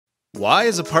Why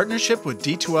is a partnership with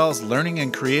D2L's Learning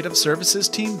and Creative Services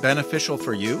team beneficial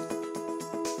for you?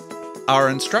 Our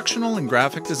instructional and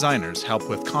graphic designers help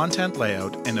with content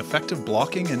layout and effective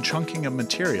blocking and chunking of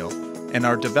material, and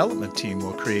our development team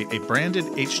will create a branded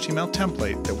HTML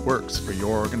template that works for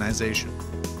your organization.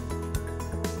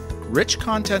 Rich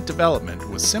content development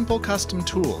with simple custom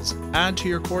tools add to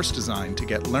your course design to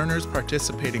get learners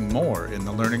participating more in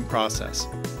the learning process.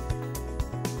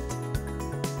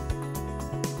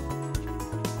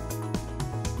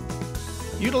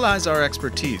 Utilize our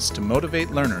expertise to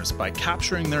motivate learners by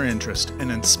capturing their interest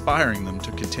and inspiring them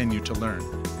to continue to learn.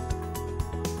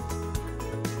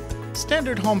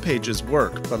 Standard homepages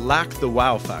work but lack the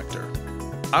wow factor.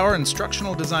 Our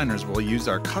instructional designers will use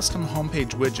our custom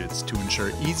homepage widgets to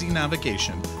ensure easy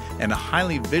navigation and a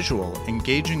highly visual,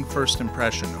 engaging first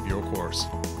impression of your course.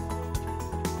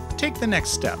 Take the next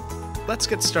step. Let's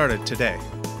get started today.